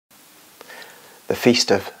the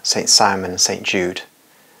feast of St. Simon and St. Jude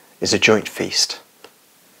is a joint feast.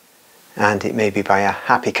 And it may be by a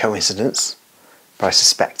happy coincidence, but I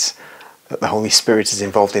suspect that the Holy Spirit is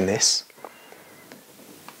involved in this,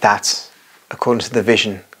 that according to the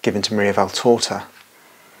vision given to Maria Valtorta,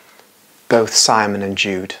 both Simon and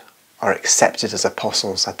Jude are accepted as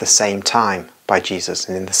apostles at the same time by Jesus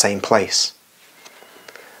and in the same place.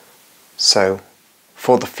 So,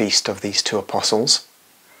 for the feast of these two apostles,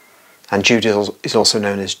 and Jude is also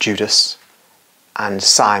known as Judas, and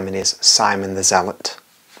Simon is Simon the Zealot.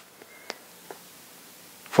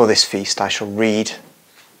 For this feast I shall read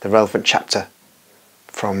the relevant chapter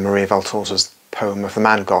from Maria Valtorta's poem of the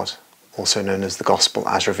Man God, also known as the Gospel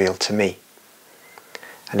as Revealed to Me.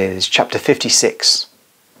 And it is chapter 56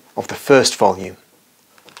 of the first volume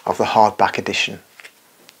of the hardback edition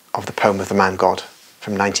of the poem of the Man God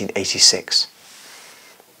from 1986.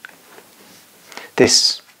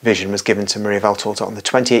 This vision was given to Maria Valtorta on the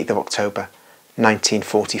 28th of October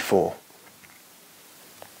 1944.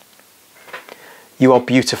 You are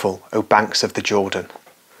beautiful, O banks of the Jordan,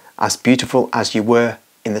 as beautiful as you were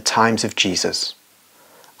in the times of Jesus.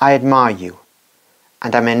 I admire you,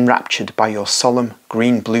 and am enraptured by your solemn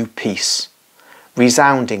green-blue peace,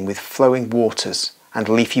 resounding with flowing waters and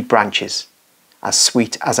leafy branches, as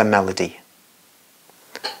sweet as a melody.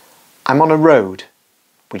 I'm on a road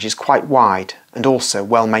which is quite wide and also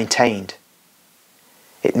well maintained.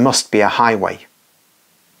 It must be a highway,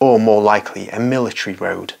 or more likely a military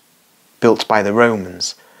road, built by the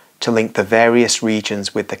Romans to link the various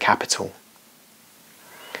regions with the capital.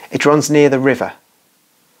 It runs near the river,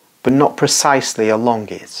 but not precisely along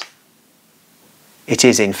it. It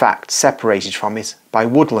is in fact separated from it by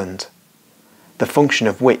woodland, the function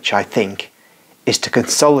of which, I think, is to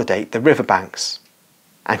consolidate the riverbanks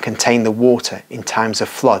and contain the water in times of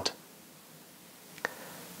flood.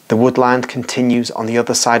 The woodland continues on the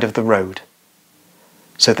other side of the road,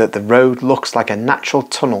 so that the road looks like a natural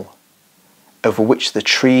tunnel over which the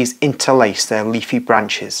trees interlace their leafy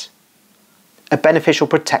branches, a beneficial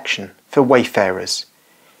protection for wayfarers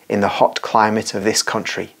in the hot climate of this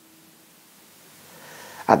country.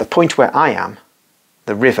 At the point where I am,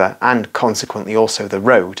 the river and consequently also the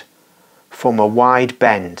road form a wide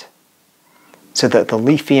bend, so that the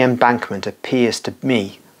leafy embankment appears to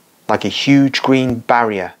me like a huge green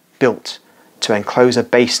barrier built to enclose a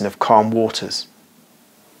basin of calm waters.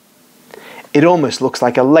 It almost looks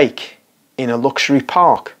like a lake in a luxury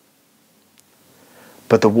park.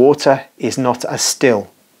 But the water is not as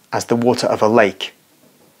still as the water of a lake.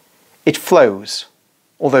 It flows,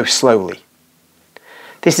 although slowly.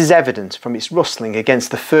 This is evident from its rustling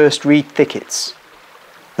against the first reed thickets,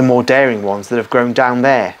 the more daring ones that have grown down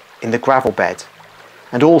there in the gravel bed,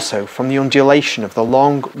 and also from the undulation of the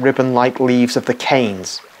long ribbon-like leaves of the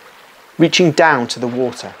canes, reaching down to the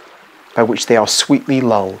water, by which they are sweetly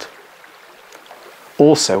lulled.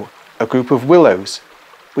 Also, a group of willows,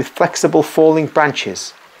 with flexible falling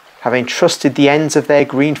branches, have entrusted the ends of their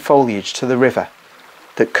green foliage to the river,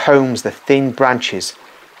 that combs the thin branches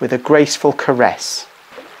with a graceful caress,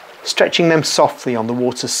 stretching them softly on the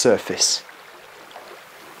water's surface.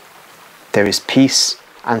 There is peace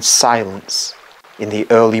and silence in the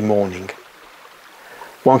early morning.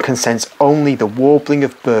 One can sense only the warbling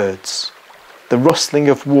of birds, the rustling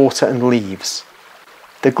of water and leaves,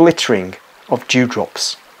 the glittering of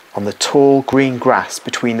dewdrops on the tall green grass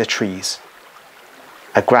between the trees,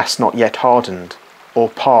 a grass not yet hardened or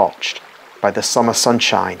parched by the summer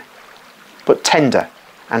sunshine, but tender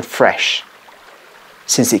and fresh,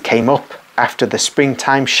 since it came up after the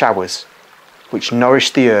springtime showers, which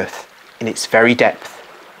nourished the earth in its very depth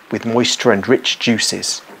with moisture and rich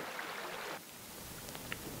juices.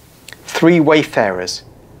 3 wayfarers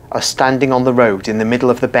are standing on the road in the middle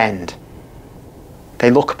of the bend.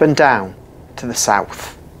 They look up and down to the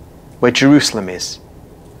south, where Jerusalem is,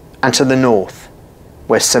 and to the north,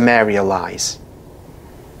 where Samaria lies.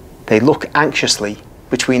 They look anxiously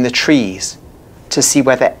between the trees to see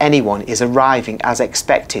whether anyone is arriving as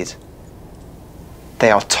expected.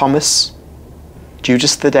 They are Thomas,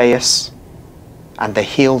 Judas Thaddeus, and the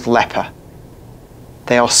healed leper.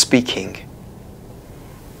 They are speaking.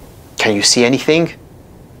 Can you see anything?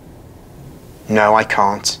 No, I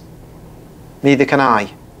can't. Neither can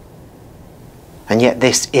I. And yet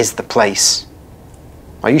this is the place.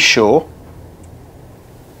 Are you sure?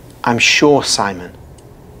 I'm sure, Simon.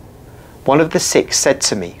 One of the 6 said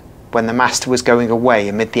to me when the Master was going away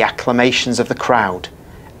amid the acclamations of the crowd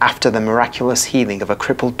after the miraculous healing of a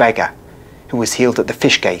crippled beggar who was healed at the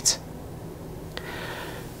fish gate.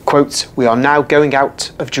 Quote, "We are now going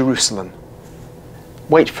out of Jerusalem.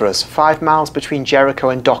 Wait for us 5 miles between Jericho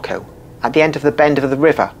and Docco, at the end of the bend of the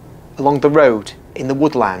river, along the road, in the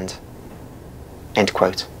woodland." End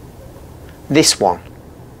quote. This one.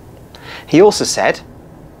 He also said,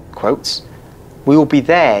 quotes, "We will be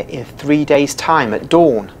there in 3 days' time at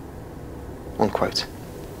dawn." Unquote.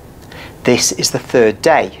 This is the third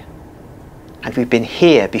day, and we've been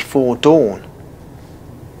here before dawn.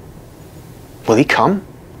 Will he come?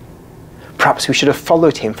 Perhaps we should have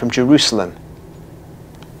followed him from Jerusalem.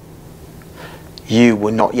 You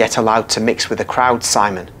were not yet allowed to mix with the crowd,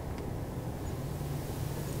 Simon.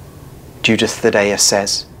 Judas Thaddeus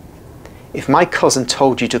says, "If my cousin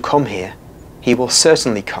told you to come here, he will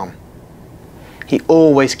certainly come. He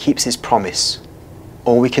always keeps his promise.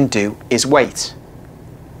 All we can do is wait."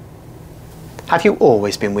 Have you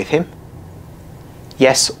always been with him?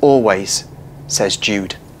 Yes, always, says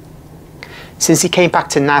Jude. Since he came back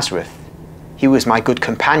to Nazareth, he was my good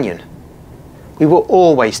companion. We were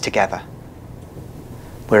always together.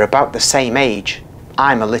 We're about the same age.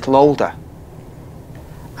 I'm a little older.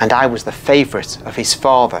 And I was the favourite of his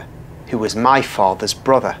father, who was my father's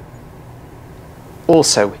brother.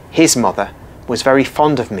 Also, his mother was very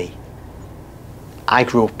fond of me. I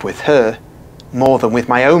grew up with her more than with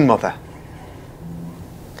my own mother.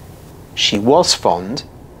 She was fond.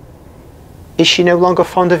 Is she no longer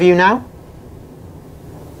fond of you now?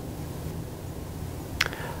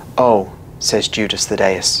 Oh, says Judas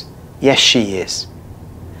Thaddeus, yes, she is.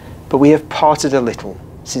 But we have parted a little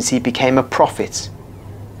since he became a prophet.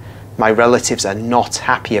 My relatives are not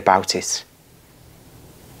happy about it.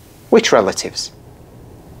 Which relatives?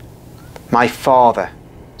 My father,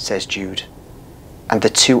 says Jude, and the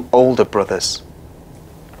 2 older brothers.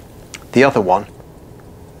 The other one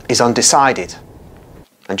is undecided.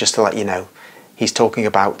 And just to let you know, he's talking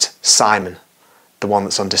about Simon, the one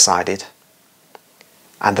that's undecided,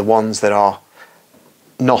 and the ones that are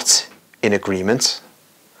not in agreement,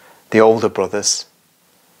 the older brothers,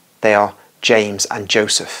 they are James and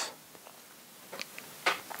Joseph.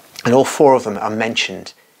 And all 4 of them are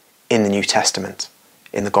mentioned in the New Testament,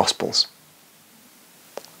 in the Gospels.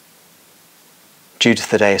 Judas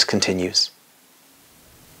Thaddeus continues,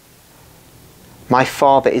 "My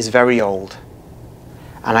father is very old,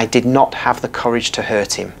 and I did not have the courage to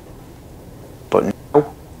hurt him. But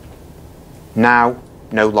now,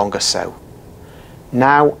 no longer so.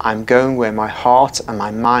 Now I'm going where my heart and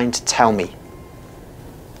my mind tell me.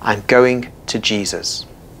 I'm going to Jesus.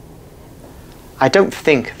 I don't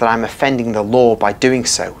think that I'm offending the law by doing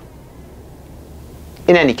so.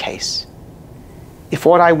 In any case, if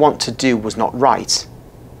what I want to do was not right,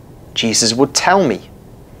 Jesus would tell me.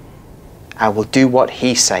 I will do what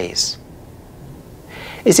he says.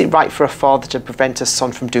 Is it right for a father to prevent a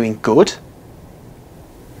son from doing good?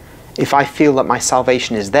 If I feel that my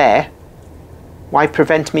salvation is there, why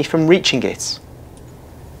prevent me from reaching it?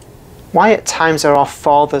 Why at times are our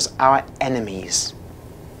fathers our enemies?"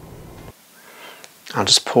 I'll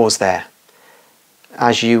just pause there.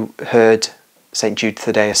 As you heard St. Jude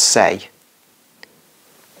Thaddeus say,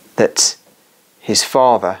 that his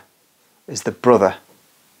father is the brother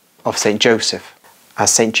of St. Joseph,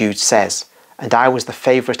 as St. Jude says, "And I was the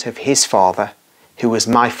favourite of his father, who was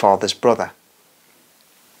my father's brother."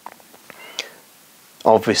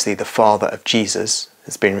 Obviously, the father of Jesus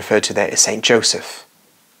has been referred to there as St. Joseph.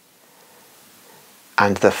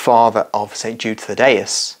 And the father of St. Jude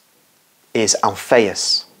Thaddeus is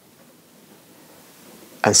Alphaeus.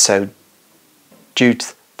 And so Jude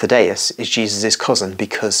Thaddeus is Jesus' cousin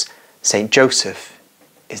because St. Joseph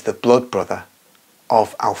is the blood brother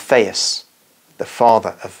of Alphaeus, the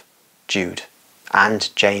father of Jude, and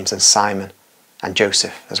James and Simon and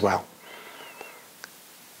Joseph as well.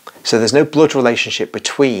 So there's no blood relationship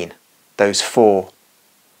between those 4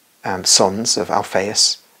 sons of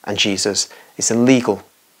Alphaeus and Jesus. It's a legal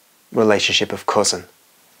relationship of cousin,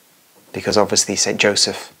 because obviously St.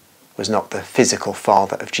 Joseph was not the physical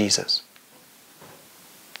father of Jesus.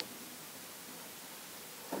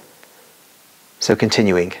 So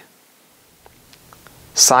continuing,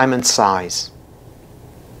 Simon sighs,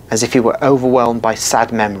 as if he were overwhelmed by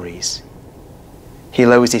sad memories. He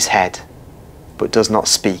lowers his head, but does not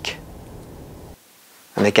speak.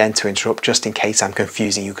 And again, to interrupt, just in case I'm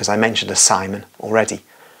confusing you, because I mentioned a Simon already.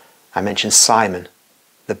 I mentioned Simon,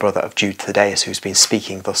 the brother of Jude Thaddeus, who's been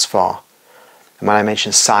speaking thus far. And when I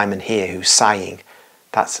mention Simon here, who's sighing,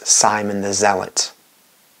 that's Simon the Zealot,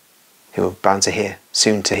 who we're bound to hear,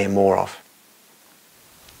 soon to hear more of.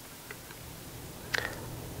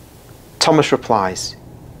 Thomas replies,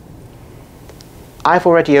 "I've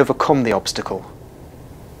already overcome the obstacle.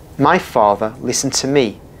 My father listened to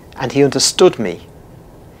me, and he understood me.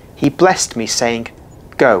 He blessed me, saying,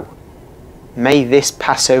 'Go.' May this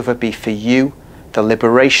Passover be for you the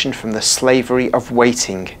liberation from the slavery of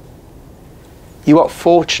waiting. You are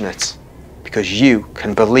fortunate because you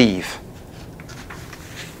can believe.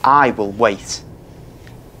 I will wait.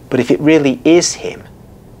 But if it really is him,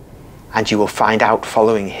 and you will find out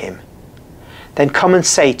following him, then come and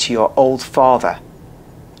say to your old father,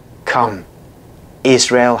 come,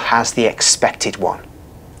 Israel has the expected one.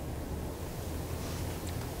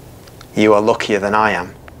 You are luckier than I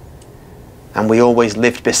am, and we always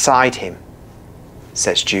lived beside him,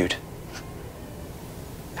 says Jude.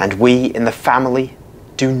 And we in the family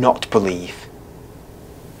do not believe.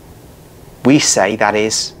 We say, that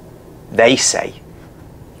is, they say,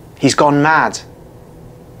 he's gone mad.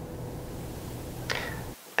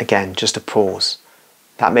 Again, just a pause.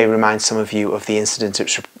 That may remind some of you of the incident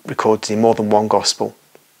that's recorded in more than one gospel,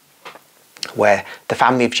 where the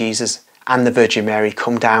family of Jesus and the Virgin Mary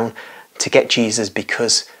come down to get Jesus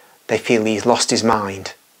because they feel he's lost his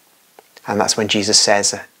mind. And that's when Jesus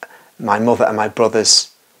says, my mother and my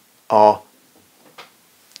brothers are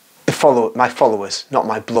my followers, not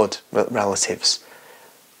my blood relatives.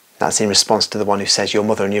 That's in response to the one who says your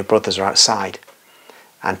mother and your brothers are outside.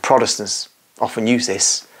 And Protestants often use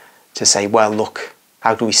this to say, well, look,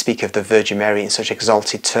 how do we speak of the Virgin Mary in such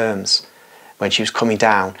exalted terms when she was coming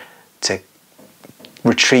down to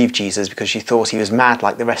retrieve Jesus because she thought he was mad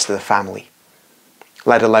like the rest of the family,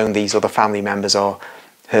 let alone these other family members or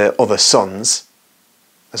her other sons,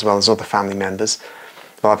 as well as other family members.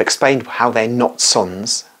 Well, I've explained how they're not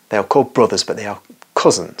sons. They are called brothers, but they are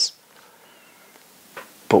cousins.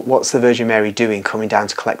 But what's the Virgin Mary doing coming down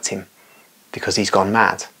to collect him because he's gone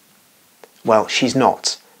mad? Well, she's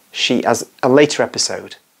not. She, as a later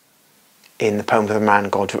episode in the Poem of the Man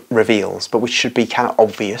God reveals, but which should be kind of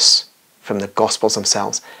obvious from the Gospels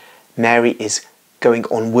themselves, Mary is going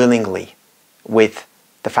unwillingly with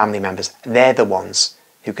the family members. They're the ones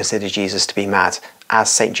who consider Jesus to be mad,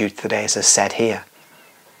 as St. Jude Thaddeus has said here.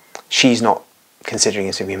 She's not considering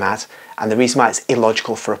him to be mad, and the reason why it's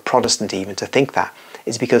illogical for a Protestant even to think that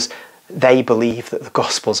is because they believe that the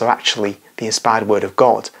Gospels are actually the inspired word of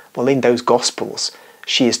God. Well, in those Gospels,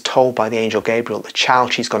 she is told by the angel Gabriel the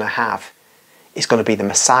child she's going to have is going to be the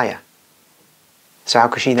Messiah. So how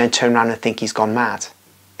could she then turn around and think he's gone mad?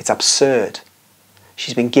 It's absurd.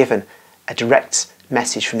 She's been given a direct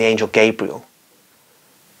message from the angel Gabriel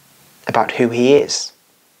about who he is.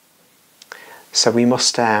 So we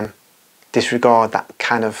must disregard that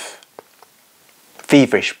kind of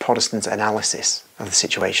feverish Protestant analysis of the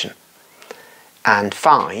situation and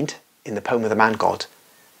find in the Poem of the Man God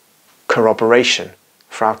corroboration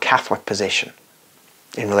for our Catholic position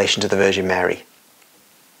in relation to the Virgin Mary,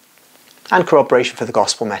 and corroboration for the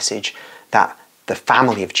gospel message that the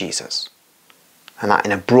family of Jesus, and that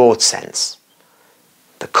in a broad sense,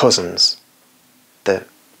 the cousins, the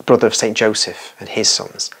brother of St. Joseph and his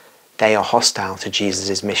sons, they are hostile to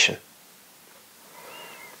Jesus' mission.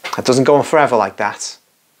 It doesn't go on forever like that.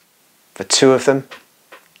 For two of them,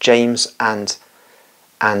 James and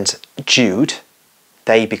Jude,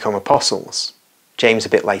 they become apostles. James a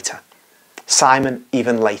bit later. Simon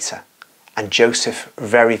even later. And Joseph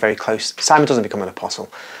very, very close. Simon doesn't become an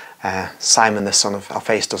apostle. Simon, the son of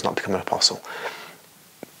Alphaeus, does not become an apostle.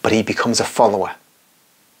 But he becomes a follower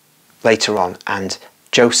later on. And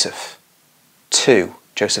Joseph, too,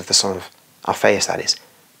 Joseph the son of Alphaeus, that is,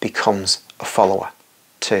 becomes a follower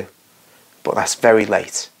too. But that's very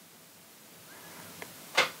late.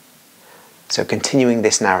 So continuing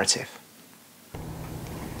this narrative.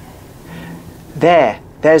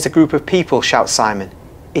 There's a group of people, shouts Simon.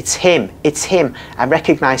 It's him, I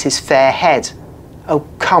recognise his fair head. Oh,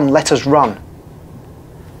 come, let us run.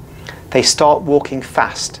 They start walking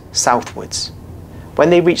fast, southwards.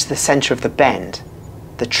 When they reach the centre of the bend,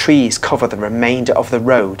 the trees cover the remainder of the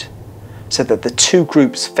road, so that the two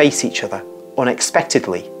groups face each other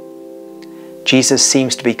unexpectedly. Jesus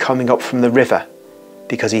seems to be coming up from the river,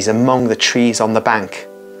 because he's among the trees on the bank.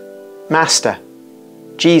 Master,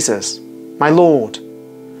 Jesus, my Lord.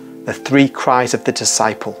 The three cries of the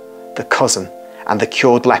disciple, the cousin, and the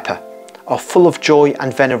cured leper are full of joy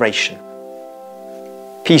and veneration.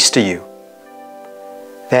 Peace to you.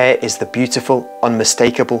 There is the beautiful,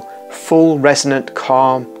 unmistakable, full, resonant,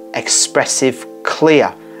 calm, expressive,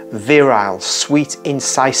 clear, virile, sweet,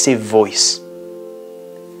 incisive voice.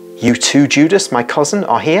 You too, Judas, my cousin,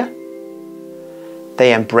 are here?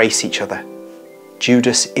 They embrace each other.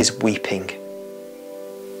 Judas is weeping.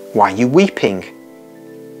 Why are you weeping?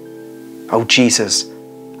 Oh, Jesus,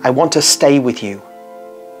 I want to stay with you.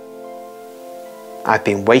 I've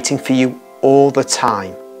been waiting for you all the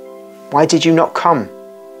time. Why did you not come?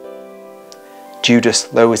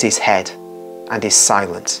 Judas lowers his head and is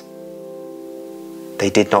silent. They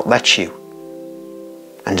did not let you.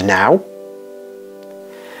 And now?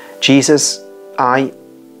 Jesus, I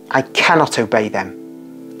cannot obey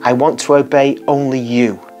them. I want to obey only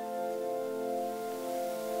you.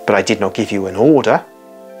 But I did not give you an order.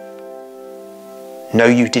 No,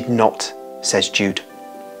 you did not, says Jude.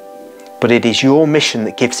 But it is your mission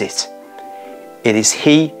that gives it. It is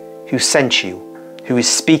He who sent you, who is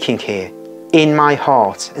speaking here in my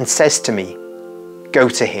heart and says to me, go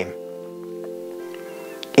to Him.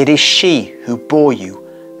 It is she who bore you,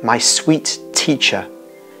 my sweet teacher,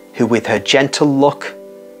 who with her gentle look,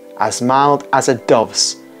 as mild as a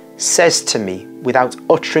dove's, says to me without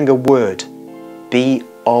uttering a word, be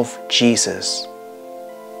of Jesus.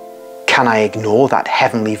 Can I ignore that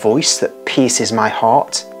heavenly voice that pierces my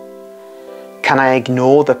heart? Can I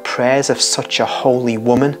ignore the prayers of such a holy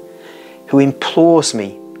woman who implores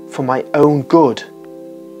me for my own good?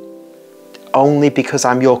 Only because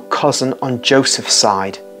I'm your cousin on Joseph's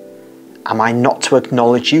side, am I not to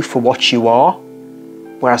acknowledge you for what you are?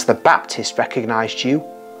 Whereas the Baptist recognized you,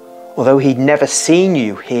 although he'd never seen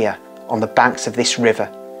you here on the banks of this river,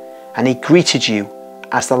 and he greeted you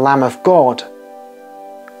as the Lamb of God.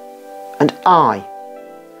 And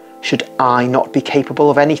should I not be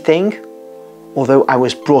capable of anything, although I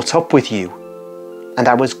was brought up with you, and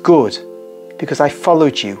I was good because I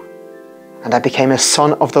followed you, and I became a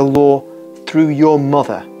son of the law through your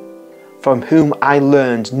mother, from whom I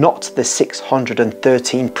learned not the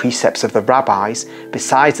 613 precepts of the rabbis,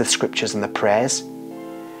 besides the scriptures and the prayers,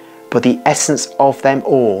 but the essence of them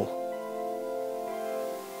all.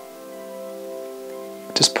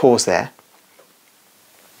 Just pause there.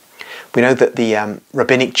 We know that the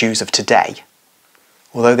rabbinic Jews of today,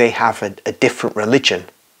 although they have a different religion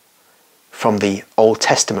from the Old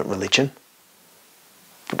Testament religion,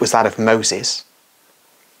 it was that of Moses,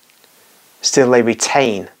 still they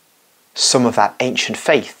retain some of that ancient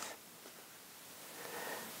faith.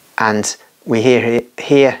 And we hear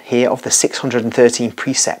here of the 613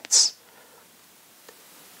 precepts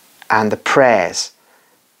and the prayers,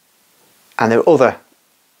 and there are other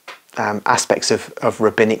aspects of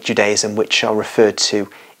rabbinic Judaism which are referred to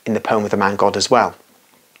in the poem of the man God as well.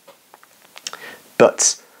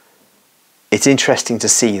 But it's interesting to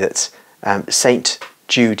see that Saint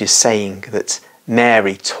Jude is saying that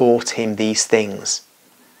Mary taught him these things,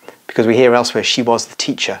 because we hear elsewhere she was the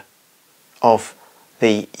teacher of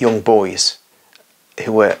the young boys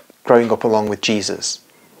who were growing up along with Jesus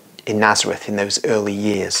in Nazareth in those early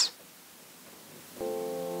years.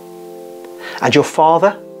 And your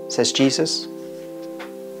father, says Jesus,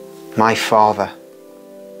 my Father,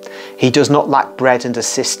 he does not lack bread and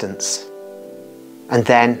assistance. And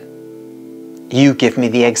then you give me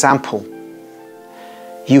the example.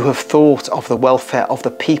 You have thought of the welfare of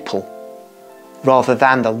the people rather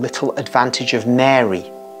than the little advantage of Mary,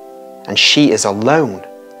 and she is alone.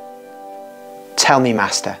 Tell me,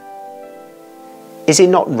 Master, is it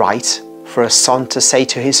not right for a son to say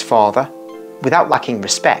to his father, without lacking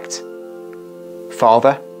respect,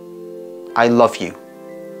 Father, I love you,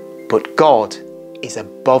 but God is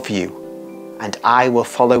above you, and I will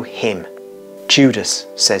follow him. Judas,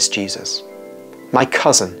 says Jesus, my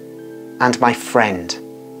cousin and my friend,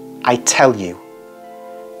 I tell you,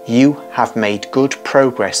 you have made good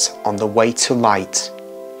progress on the way to light.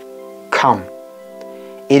 Come,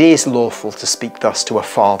 it is lawful to speak thus to a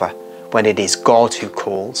father when it is God who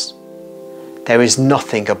calls. There is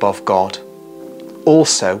nothing above God.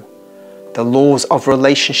 Also, the laws of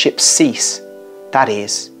relationship cease. That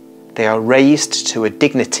is, they are raised to a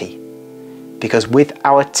dignity, because with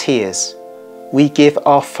our tears we give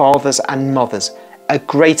our fathers and mothers a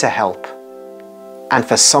greater help, and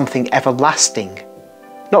for something everlasting,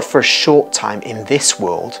 not for a short time in this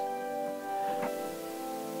world.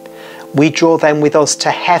 We draw them with us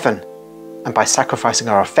to heaven, and by sacrificing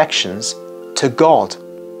our affections, to God.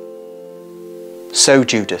 So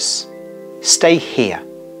Judas, stay here.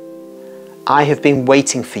 I have been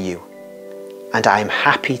waiting for you, and I am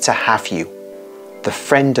happy to have you, the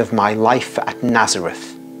friend of my life at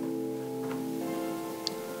Nazareth.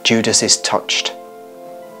 Judas is touched.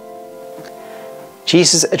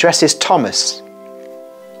 Jesus addresses Thomas.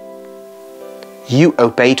 You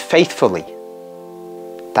obeyed faithfully.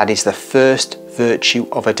 That is the first virtue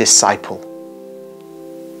of a disciple.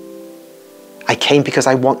 I came because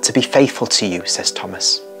I want to be faithful to you, says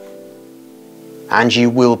Thomas. And you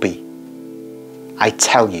will be, I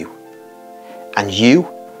tell you. And you,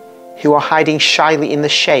 who are hiding shyly in the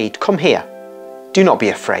shade, come here. Do not be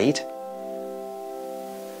afraid.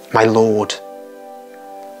 My Lord,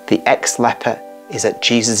 the ex-leper is at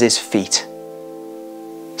Jesus' feet.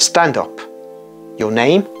 Stand up Your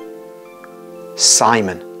name?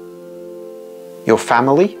 Simon. Your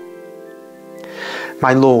family?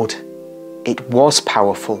 My Lord, it was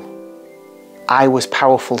powerful. I was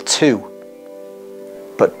powerful too.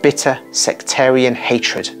 But bitter sectarian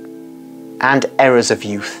hatred and errors of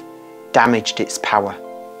youth damaged its power.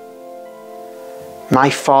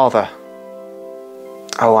 My father,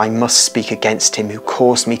 oh, I must speak against him who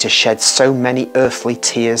caused me to shed so many earthly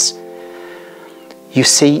tears. You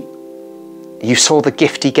see, you saw the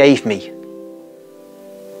gift he gave me.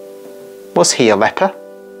 Was he a leper?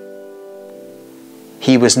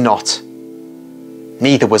 He was not.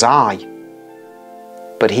 Neither was I.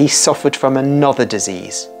 But he suffered from another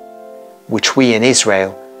disease, which we in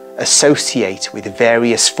Israel associate with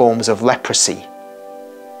various forms of leprosy.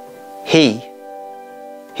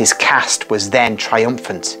 His caste was then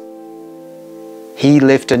triumphant. He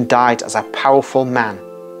lived and died as a powerful man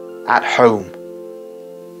at home.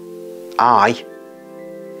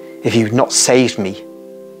 If you'd not saved me,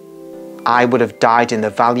 I would have died in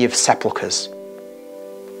the valley of sepulchres.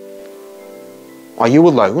 Are you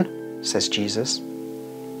alone? Says Jesus.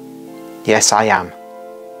 Yes, I am.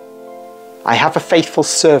 I have a faithful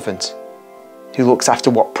servant who looks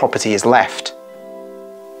after what property is left.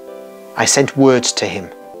 I sent word to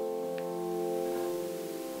him.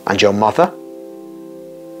 And your mother?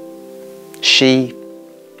 She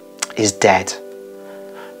is dead.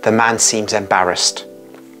 The man seems embarrassed.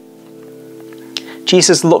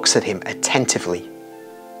 Jesus looks at him attentively.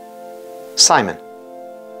 Simon,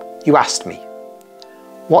 you asked me,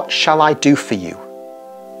 what shall I do for you?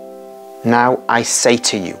 Now I say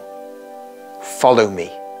to you, follow me.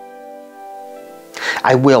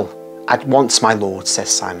 I will at once, my Lord, says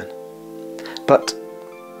Simon. But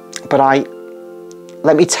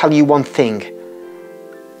let me tell you one thing.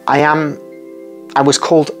 I was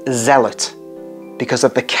called Zealot because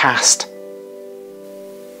of the caste,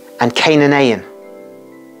 and Canaanian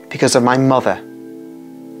because of my mother.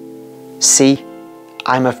 See,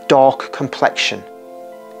 I'm of dark complexion.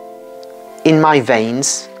 In my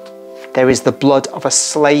veins, there is the blood of a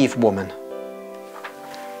slave woman.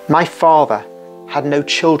 My father had no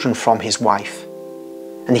children from his wife,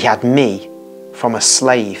 and he had me from a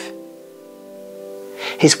slave.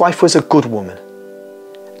 His wife was a good woman,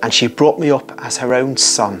 and she brought me up as her own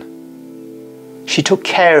son. She took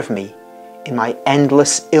care of me in my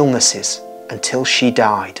endless illnesses until she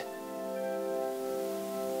died.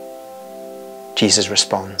 Jesus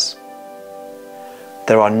responds,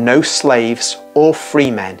 there are no slaves or free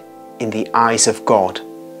men in the eyes of God.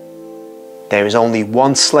 There is only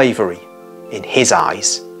one slavery in his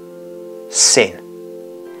eyes, sin,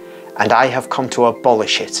 and I have come to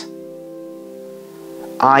abolish it.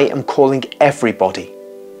 I am calling everybody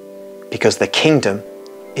because the kingdom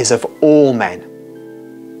is of all men.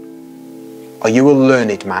 Are you a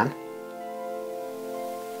learned man?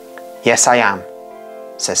 Yes, I am,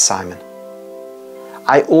 says Simon.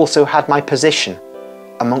 I also had my position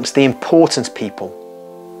amongst the important people,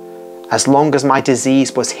 as long as my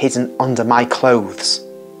disease was hidden under my clothes.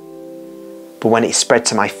 But when it spread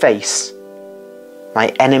to my face, my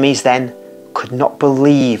enemies then could not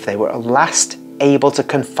believe they were at last able to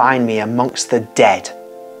confine me amongst the dead.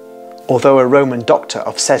 Although a Roman doctor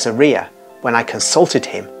of Caesarea, when I consulted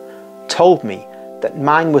him, told me that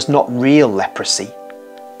mine was not real leprosy,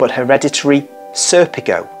 but hereditary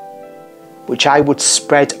serpigo, which I would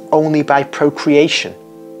spread only by procreation.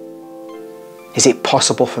 Is it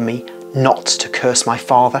possible for me not to curse my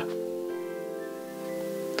father?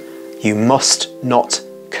 You must not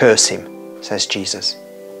curse him, says Jesus.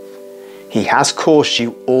 He has caused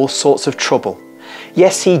you all sorts of trouble.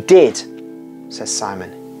 Yes, he did, says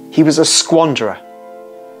Simon. He was a squanderer,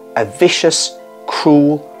 a vicious,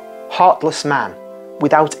 cruel, heartless man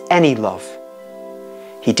without any love.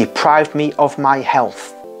 He deprived me of my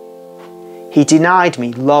health. He denied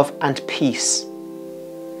me love and peace.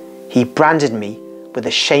 He branded me with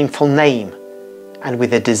a shameful name and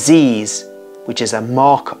with a disease which is a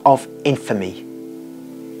mark of infamy.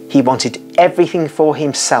 He wanted everything for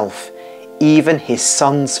himself, even his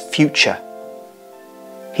son's future.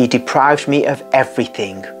 He deprived me of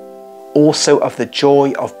everything, also of the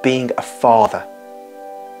joy of being a father.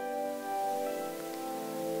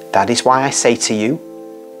 That is why I say to you,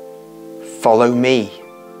 follow me.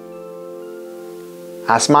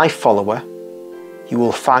 As my follower, you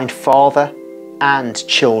will find father and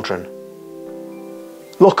children.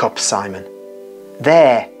 Look up, Simon.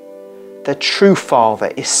 There, the true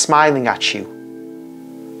Father is smiling at you.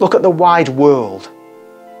 Look at the wide world,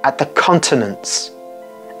 at the continents,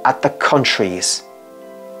 at the countries.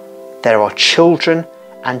 There are children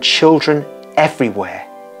and children everywhere.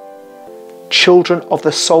 children of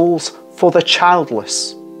the souls for the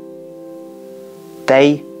childless.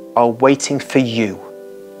 They are waiting for you,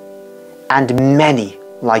 and many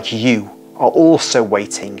like you are also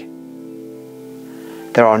waiting.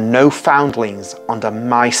 There are no foundlings under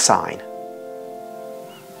my sign.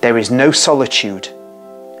 There is no solitude,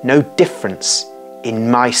 no difference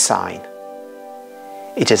in my sign.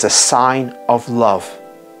 It is a sign of love,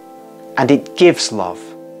 and it gives love.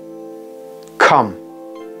 Come,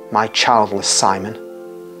 my childless Simon.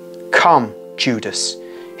 Come, Judas,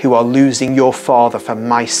 who are losing your father for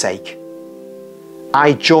my sake.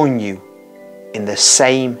 I join you in the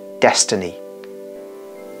same destiny.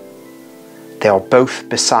 They are both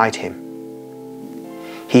beside him.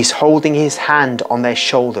 He's holding his hand on their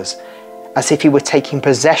shoulders as if he were taking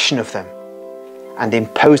possession of them and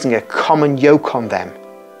imposing a common yoke on them.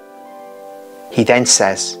 He then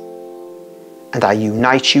says, "And I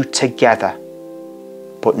unite you together,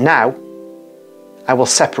 but now I will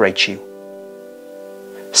separate you.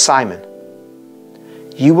 Simon,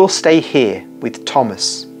 you will stay here with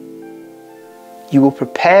Thomas. You will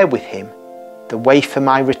prepare with him the way for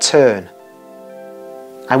my return.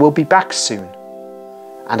 I will be back soon,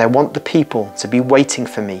 and I want the people to be waiting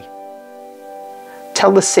for me.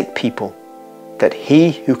 Tell the sick people that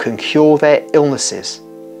he who can cure their illnesses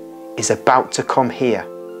is about to come here.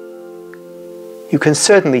 You can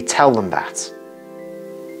certainly tell them that.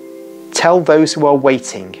 Tell those who are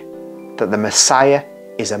waiting that the Messiah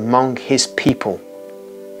is among his people.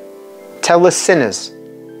 Tell the sinners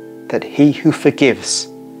that he who forgives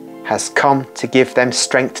has come to give them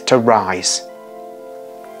strength to rise."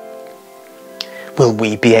 Will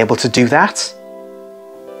we be able to do that?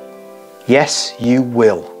 Yes, you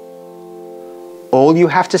will. All you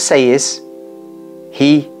have to say is,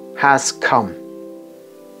 "He has come."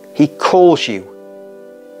 He calls you.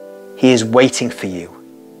 He is waiting for you.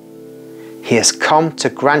 He has come to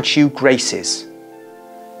grant you graces.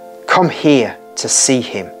 Come here to see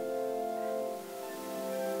him.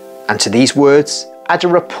 And to these words, add a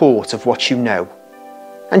report of what you know.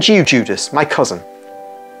 And you, Judas, my cousin,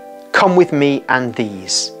 come with me and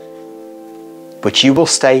these. But you will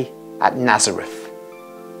stay at Nazareth.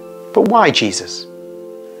 But why, Jesus?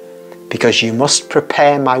 Because you must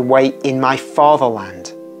prepare my way in my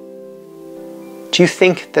fatherland. Do you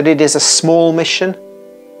think that it is a small mission?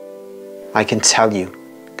 I can tell you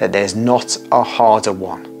that there's not a harder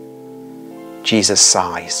one. Jesus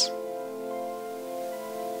sighs.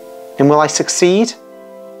 And will I succeed?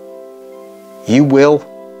 You will,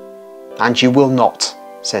 and you will not,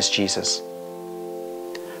 says Jesus.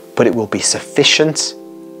 But it will be sufficient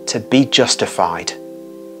to be justified.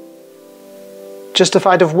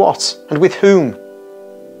 Justified of what? And with whom?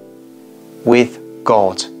 With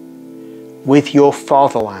God. With your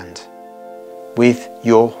fatherland. With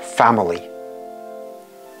your family.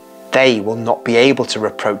 They will not be able to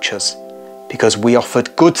reproach us because we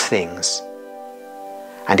offered good things.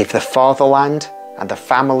 And if the fatherland and the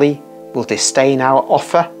family will disdain our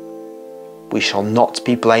offer, we shall not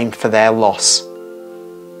be blamed for their loss.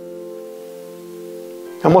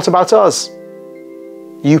 And what about us?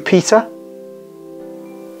 You, Peter?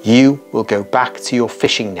 You will go back to your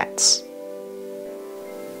fishing nets.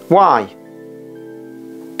 Why?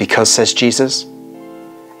 Because, says Jesus,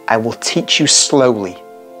 I will teach you slowly,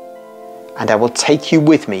 and I will take you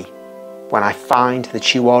with me when I find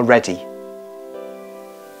that you are ready.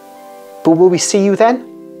 But will we see you then?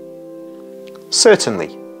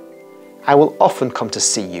 Certainly. I will often come to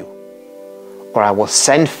see you, or I will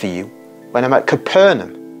send for you when I'm at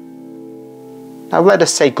Capernaum. Now let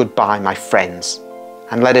us say goodbye, my friends,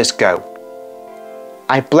 and let us go.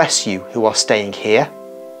 I bless you who are staying here.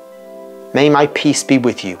 May my peace be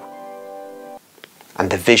with you. And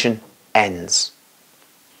the vision ends.